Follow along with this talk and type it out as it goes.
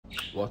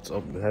What's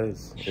up,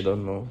 guys? I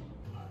don't know.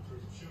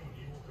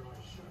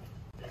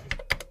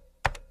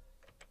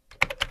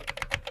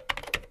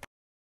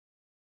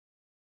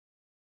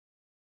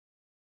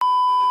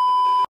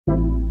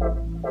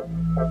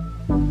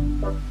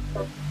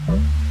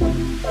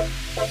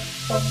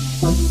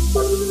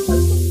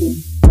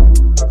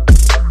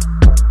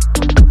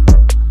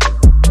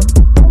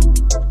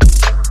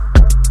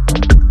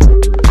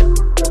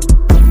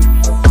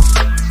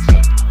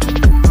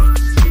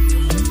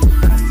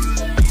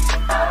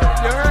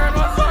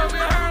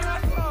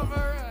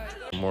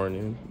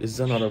 Morning. This is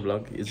another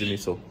vlog, isn't it?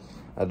 So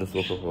I just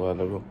woke up a while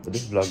ago. But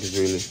this vlog is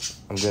really,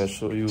 I'm gonna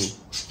show you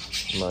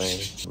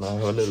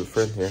my little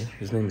friend here.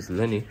 His name is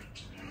Lenny.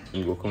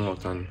 And go come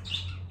out and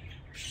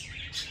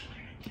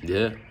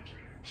yeah.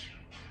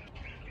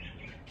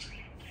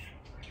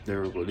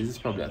 There we go. This is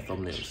probably a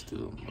thumbnail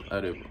still.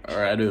 I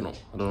don't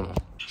know.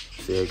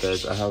 So yeah,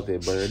 guys, I have a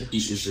bird. He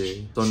is a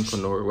sun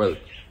conure. Well,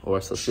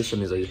 our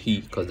suspicion is a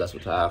he, because that's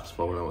what I asked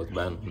for when I was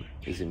buying him,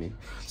 isn't me?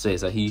 So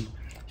it's a he.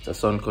 It's a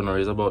sun conure.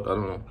 He's about, I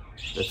don't know,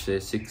 let's say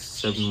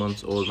 6-7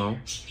 months old now.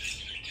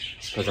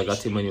 Because I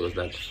got him when he was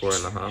like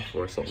 4.5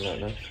 or something like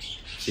that.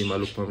 See him, I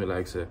look for me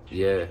like, say,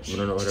 yeah, I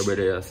don't know what the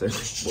brother is saying,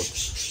 but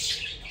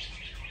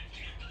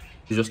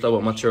he's just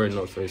about maturing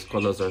now, so his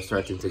colors are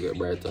starting to get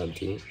brighter and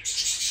things.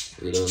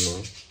 We don't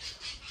know.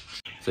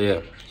 So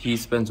yeah, he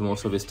spends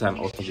most of his time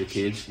out of the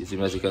cage. As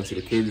you can see,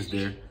 the cage is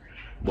there,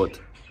 but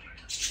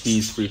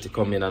he's free to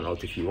come in and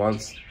out if he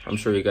wants. I'm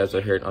sure you guys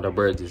are hearing other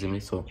birds, isn't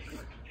it? So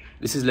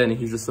this is Lenny.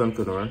 He's the sun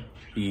conure.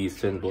 He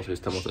spends most of his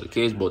time out of the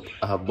cage, but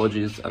I have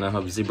budgies and I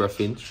have zebra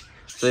finch.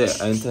 So yeah,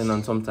 I intend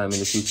on sometime in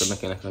the future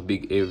making like a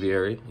big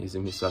aviary,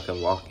 so I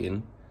can walk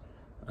in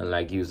and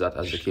like use that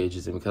as the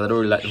cages, because I don't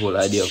really like the whole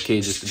idea of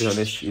cages, to be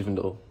honest, even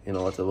though, you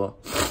know, whatever.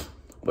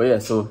 But yeah,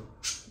 so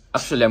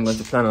actually I'm going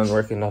to plan on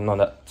working on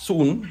that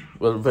soon.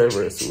 Well, very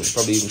soon,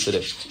 probably even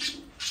today.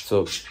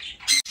 So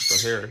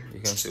here you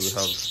can see we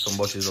have some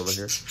budgies over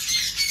here.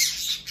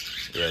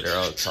 Yeah, they're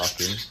all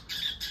talking.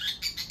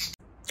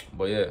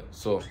 But yeah,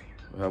 so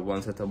we have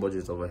one set of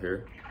budgies over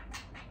here,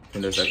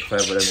 and there's like 5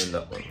 of them in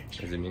that one,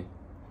 is it me?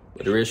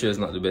 But the ratio is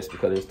not the best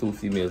because there's 2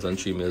 females and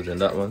 3 males in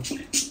that one.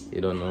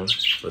 You don't know.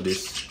 So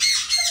this,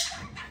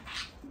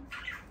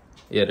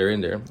 yeah, they're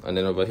in there. And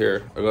then over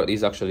here, I got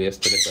these actually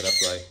yesterday, so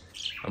that's why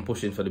I'm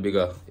pushing for the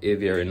bigger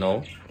aviary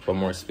now for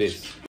more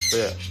space. So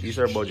yeah, these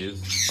are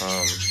budgies.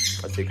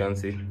 As you can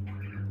see,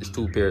 there's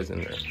 2 pairs in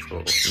there.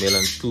 So male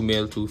and 2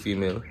 male, 2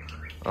 female.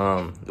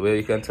 The way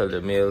you can tell the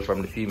male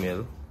from the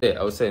female. Yeah,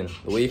 I was saying,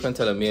 the way you can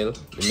tell the males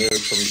from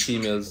the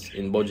females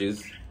in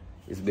budgies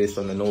is based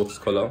on the nose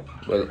color.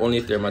 Well, only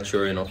if they're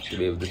mature enough to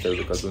be able to tell,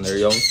 because when they're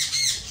young,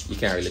 you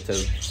can't really tell.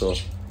 So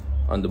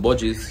on the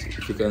budgies,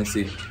 if you can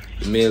see,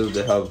 the males,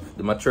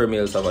 the mature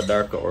males have a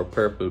darker or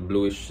purple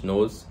bluish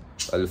nose,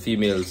 while the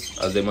females,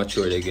 as they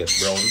mature, they get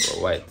brown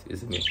or white,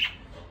 isn't it?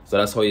 So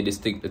that's how you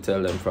distinctly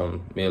tell them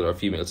from male or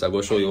female. So I'll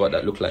go show you what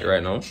that looks like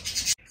right now.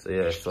 So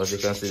yeah, so as you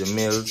can see, the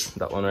males,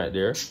 that one right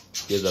there,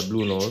 he has a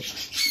blue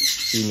nose.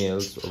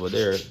 Females over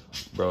there,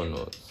 brown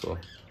nose. So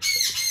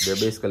they're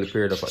basically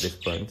paired up at this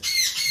point.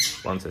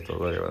 One set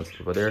over there, one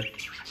set over there.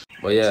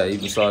 But yeah, I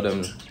even saw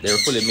them, they were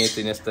fully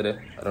mating yesterday.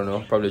 I don't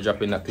know, probably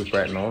dropping that clip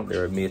right now. They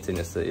were mating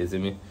yesterday,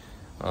 isn't me?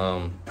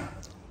 But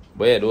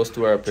yeah, those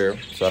 2 are a pair.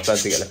 So I plan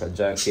to get like a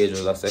giant cage,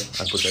 as I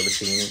say, and put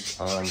everything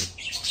in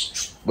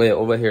it. But yeah,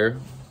 over here,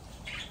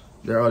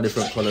 they're all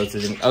different colors.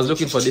 I was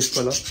looking for this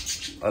color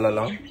all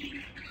along,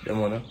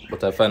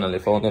 but I finally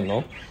found them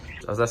now.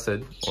 As I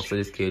said, most of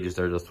these cages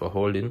are just for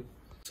holding.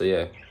 So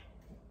yeah,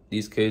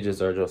 these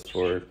cages are just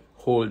for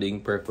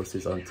holding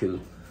purposes until.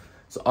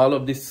 So all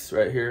of this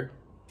right here,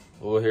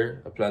 over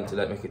here, I plan to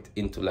like make it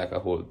into like a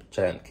whole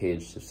giant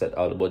cage to set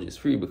all the budgies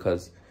free,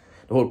 because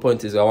the whole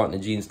point is I want the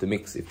genes to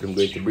mix if I'm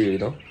going to breed, you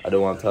know. I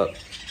don't want to.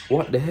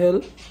 What the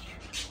hell?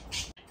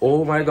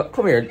 Oh my god,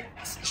 come here.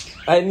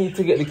 I need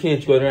to get the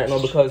cage going right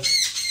now because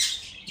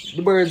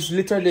the birds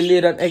literally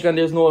laid an egg and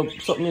there's no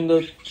something in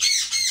the.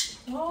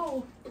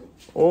 Oh.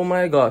 Oh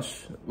my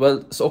gosh. Well,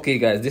 it's okay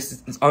guys,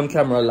 this is on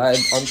camera, live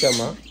on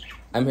camera.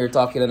 I'm here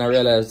talking and I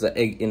realized the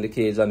egg in the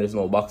cage and there's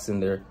no box in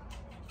there.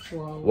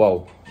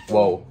 Wow.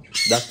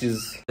 That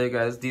is. Hey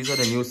guys, these are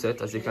the new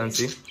set, as you can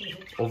see.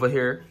 Over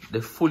here,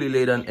 they fully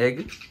laid an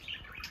egg,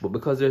 but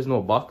because there's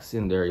no box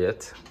in there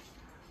yet,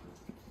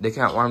 they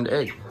can't warm the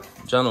egg.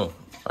 Jano.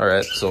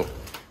 Alright, so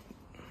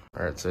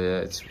yeah,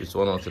 it's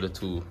one out of the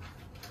 2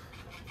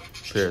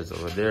 pairs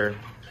over there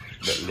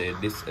that laid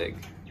this egg.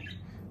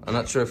 I'm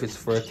not sure if it's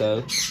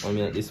fertile. I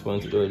mean, at this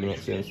point, it really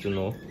makes sense to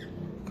know,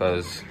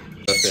 because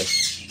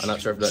I'm not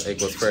sure if that egg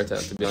was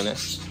fertile, to be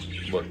honest.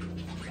 But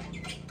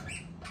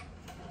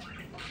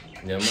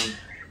yeah, man.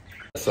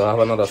 So I have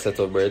another set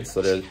of birds.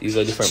 So these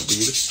are different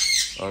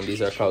breeds.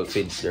 These are called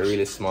finch. They're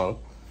really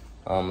small,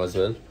 as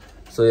well.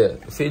 So yeah,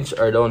 the finch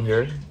are down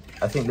here.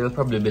 I think they'll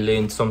probably be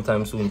laying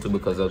sometime soon too,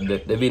 because of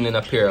they've been in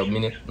a pair a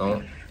minute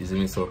now. You see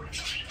me? So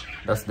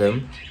that's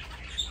them.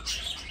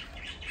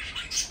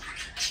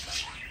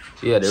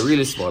 Yeah, they're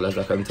really small, as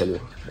I can tell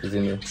you.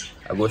 Isn't it?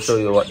 I go show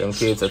you what them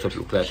cage setup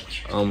look like.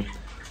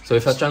 So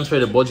if I transfer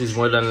the budgies,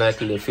 more than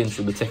likely the fins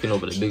will be taking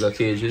over the bigger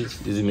cages.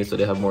 Isn't it? So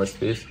they have more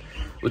space,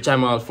 which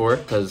I'm all for,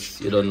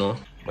 because you don't know.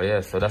 But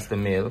yeah, so that's the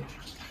male.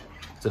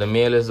 So the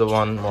male is the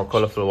one more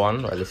colorful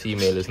one, while the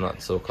female is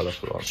not so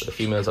colorful one. So the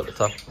female is at the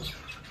top,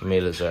 the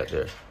male is right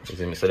there.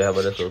 Isn't it? So they have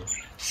a little,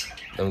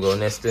 them go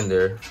nest in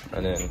there,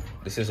 and then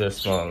this is their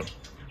small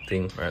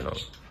thing right now.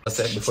 I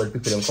said before the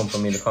people them come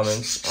from me in the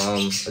comments,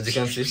 as you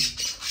can see,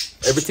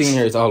 everything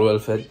here is all well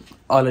fed.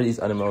 All of these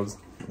animals,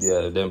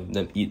 yeah,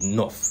 them eat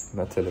enough,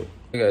 I tell you.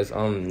 Hey guys,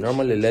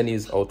 normally Lenny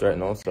is out right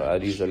now, so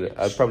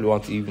I'd probably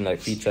want to even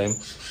like feed time,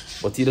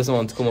 but he doesn't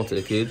want to come up to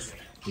the cage.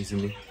 You see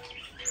me?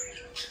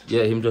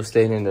 Yeah, him just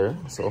staying in there.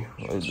 So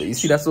you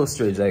see, that's so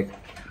strange. Like,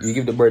 you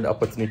give the bird the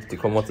opportunity to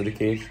come out to the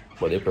cage,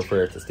 but they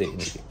prefer to stay in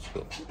the cage.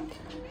 So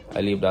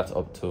I leave that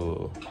up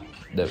to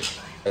them.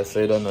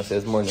 So you don't know, so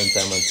it's morning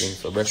time and things,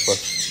 so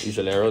breakfast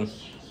usually around.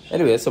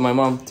 Anyway, so my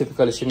mom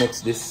typically she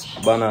makes this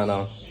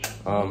banana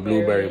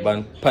blueberry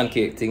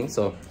pancake thing.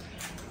 So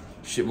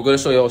we're gonna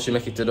show you how she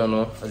make it. You don't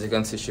know, as you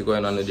can see, she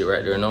going on with it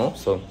right there now.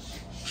 So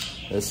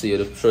let's see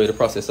show you the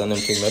process and them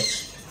thing like.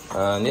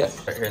 And yeah,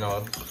 right here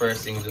now,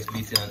 first thing is just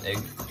beating an egg.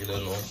 You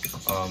don't know.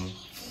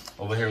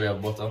 Over here we have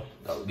butter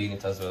that will be in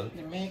it as well.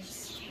 The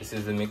mix. This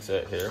is the mix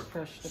right here.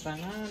 Crush the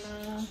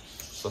banana.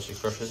 So she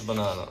crushes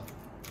banana.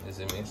 You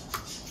see me?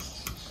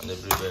 And the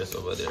blueberries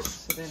over there.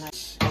 So then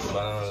the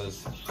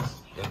bananas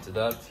into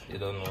that. You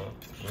don't know.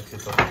 Mix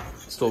it up.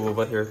 Stove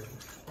over here.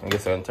 I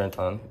guess I can turn it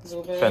on. It's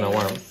kind of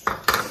warm.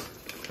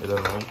 You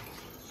don't know.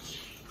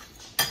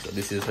 So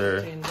this is her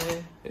in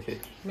the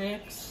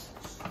mix.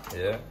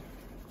 Yeah.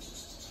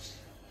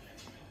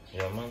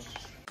 Yeah, man.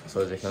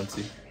 So as you can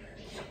see,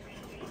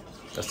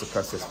 that's the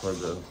process for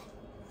the.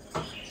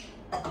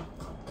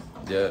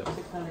 Yeah.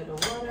 A little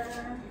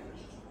water.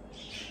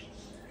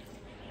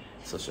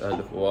 So she add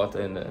the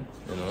water in there,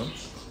 you know.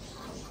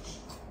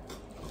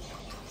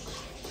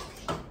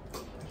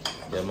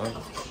 Yeah, man.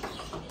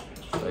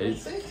 Right.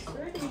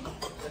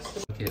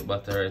 Okay,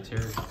 butter right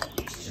here.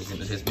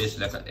 It's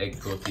basically like an egg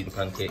protein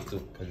pancake too,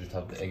 because it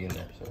have the egg in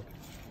there. So,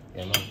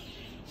 yeah, man.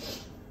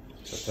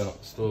 So turn up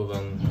the stove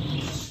and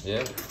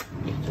yeah,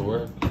 get to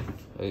work.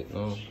 Right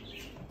now.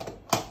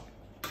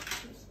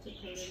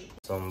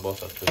 Some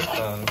butter to the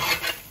pan.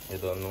 You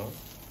don't know.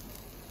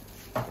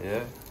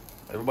 Yeah.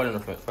 Everybody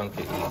knows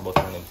pancake eat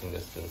butter and everything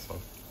that's still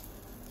some.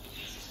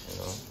 You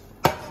know,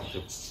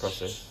 it's the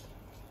process.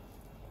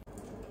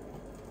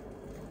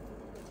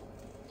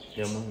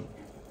 Yeah, man.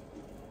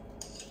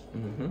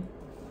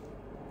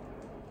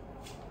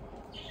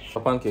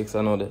 For pancakes,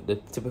 I know that the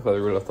typical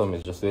rule of thumb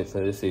is just wait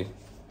till you see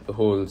the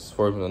holes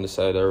forming on the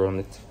side or on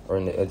it or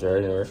on the edge or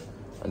anywhere,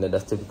 and then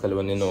that's typically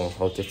when you know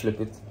how to flip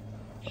it.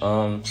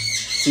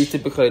 She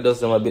typically does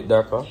them a bit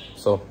darker,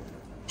 so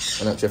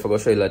I'm not sure if I'm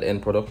gonna show you like the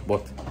end product,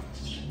 but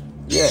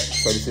yeah,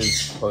 so this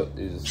is how it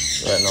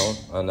is right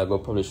now, and I go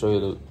probably show you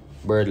the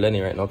bird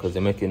Lenny right now because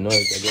they're making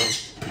noise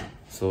again.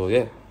 So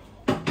yeah,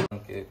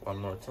 okay, one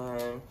more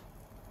time.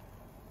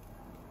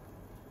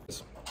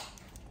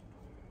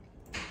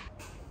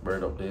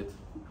 Bird update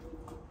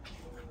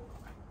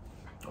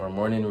or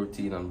morning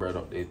routine and bird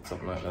update,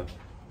 something like that.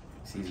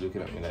 See, he's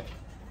looking at me like,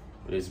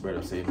 but this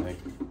bird is saying like,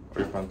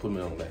 or you can put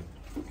me on like,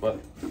 what?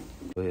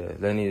 So yeah,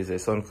 Lenny is a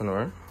sun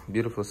conure,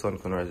 beautiful sun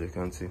conure as you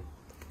can see.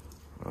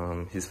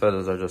 His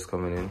feathers are just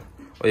coming in.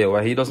 Oh yeah,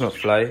 well, he does not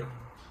fly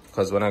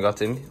because when I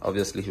got him,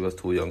 obviously he was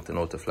too young to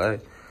know how to fly,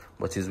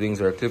 but his wings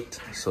were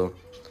clipped, so,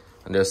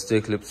 and they're still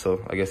clipped,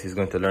 so I guess he's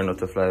going to learn how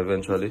to fly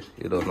eventually.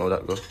 You don't know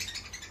that, go.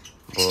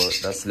 But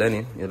that's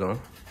Lenny, you know.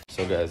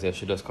 So guys, yeah,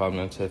 she just called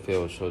me and said, "Hey,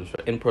 I'll show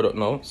the end product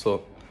now."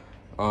 So,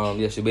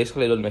 yeah, she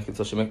basically doesn't make it.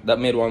 So that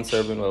made one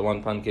serving, well,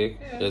 one pancake.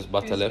 Yeah, there's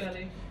butter left.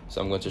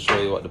 So I'm going to show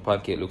you what the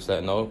pancake looks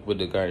like now with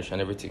the garnish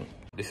and everything.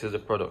 This is the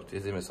product,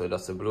 isn't it? So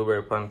that's the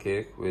blueberry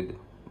pancake with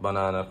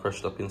banana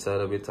crushed up inside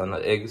of it and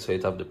an egg, so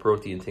it have the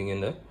protein thing in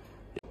there.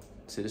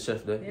 See the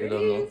chef there? You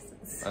don't know.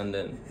 And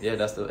then yeah,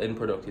 that's the end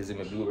product, isn't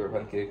it? Blueberry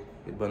pancake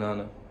with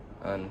banana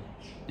and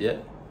yeah,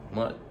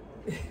 mad.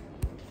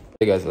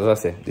 Hey guys, as I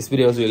say, this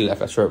video is really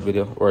like a short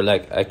video, or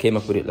like I came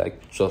up with it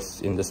like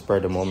just in the spur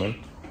of the moment,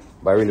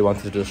 but I really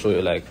wanted to show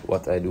you like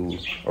what I do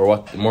or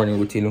what the morning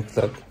routine looks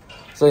like.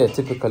 So yeah,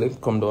 typically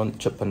come down,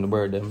 chop on the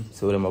bird them,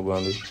 see what them are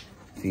going to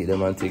feed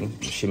them and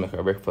thing. She make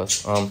her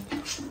breakfast.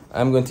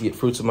 I'm going to eat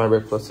fruits with my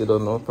breakfast. You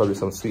don't know, probably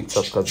some sweet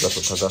stuff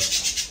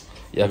because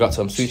yeah, I got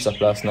some sweet stuff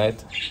last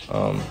night.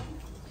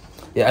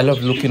 Yeah, I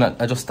love looking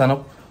at. I just stand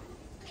up.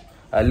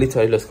 I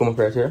literally just come up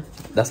right here.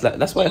 That's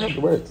why I have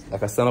the birds.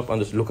 Like I stand up and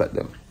just look at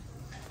them.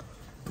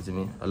 You see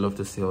me? I love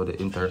to see how they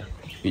interact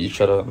with each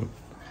other.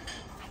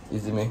 You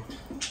see me?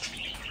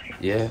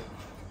 Yeah.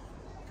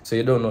 So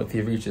you don't know if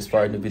you've reached this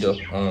far in the video.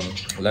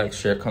 Like,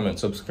 share, comment,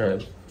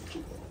 subscribe.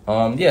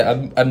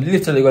 Yeah, I'm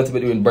literally going to be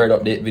doing bird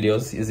update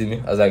videos, you see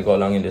me, as I go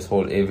along in this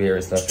whole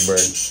aviary slash bird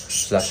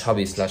slash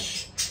hobby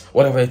slash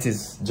whatever it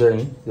is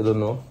journey. You don't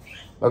know.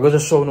 I'm going to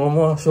show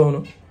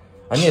no.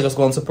 And yeah, just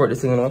go and support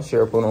this thing, you know.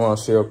 Share up on one,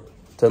 share up.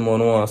 Tell more,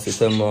 no one, see,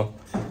 tell more.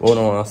 Oh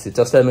no, I see.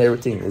 Just tell me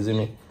everything, you see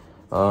me?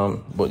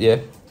 But yeah,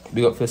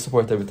 big up for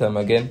support every time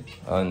again,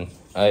 and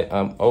I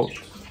am out.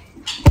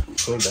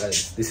 So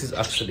guys, this is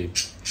actually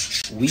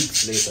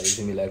weeks later, you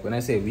see me? Like when I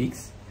say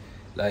weeks,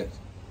 like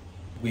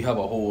we have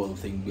a whole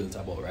thing built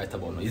about right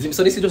about now. You see me?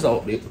 So this is just an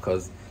update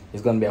because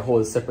it's gonna be a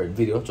whole separate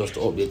video just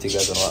to update you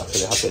guys on what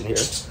actually happened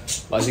here.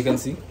 But as you can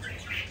see,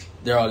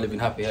 they're all living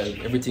happy.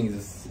 Everything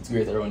is it's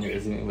great around here. You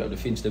see me? We have to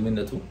finish them in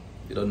there too.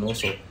 You don't know,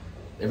 so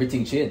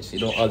everything changed. You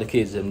know, all the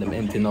cages them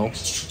empty now.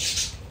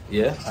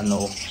 Yeah, and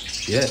now,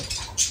 yeah.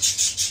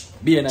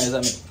 Be nice,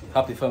 I mean,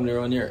 happy family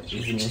around here.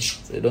 You see me?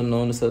 So you don't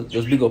know, so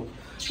just big up.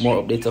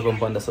 More updates to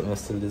come on. That's something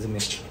still, you see me?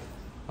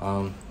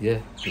 Yeah,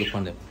 look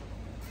on them.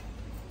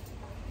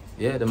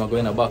 Yeah, them are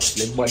going in a box.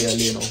 Let body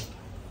lay now.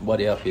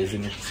 Body happy, you see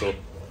me? So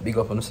big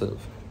up on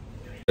yourself.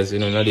 As you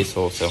know, in this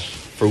house,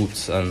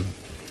 fruits and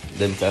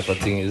them type of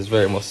thing is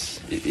very much,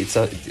 it's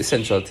an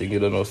essential thing, you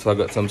don't know. So I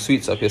got some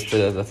sweets up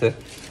yesterday, as I said.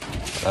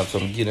 I have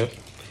some Guinea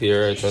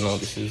here right now.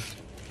 This is,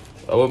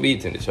 I won't be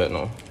eating this right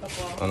now.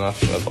 And I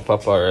have a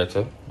papa right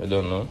here, I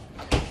don't know.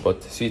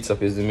 But sweets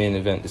up is the main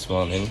event this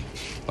morning.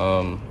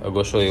 I'll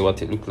go show you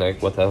what it look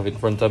like, what I have in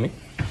front of me.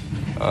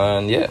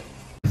 And yeah,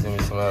 see me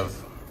some have,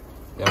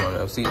 yeah man, I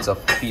have sweets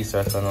up piece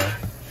right now.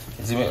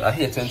 See me, I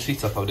hate when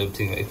sweets up of them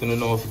things. If you don't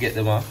know how to get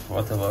them off,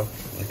 whatever,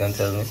 you can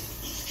tell me.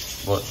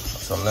 But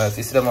some nice,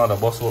 you see them on the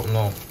bus open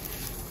now.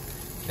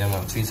 Yeah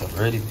man, sweets up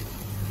ready.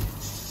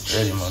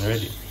 Ready man,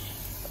 ready.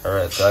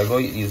 Alright, so I go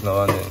eat these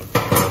now and then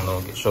I don't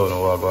know, get shown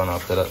what I'm going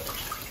after that.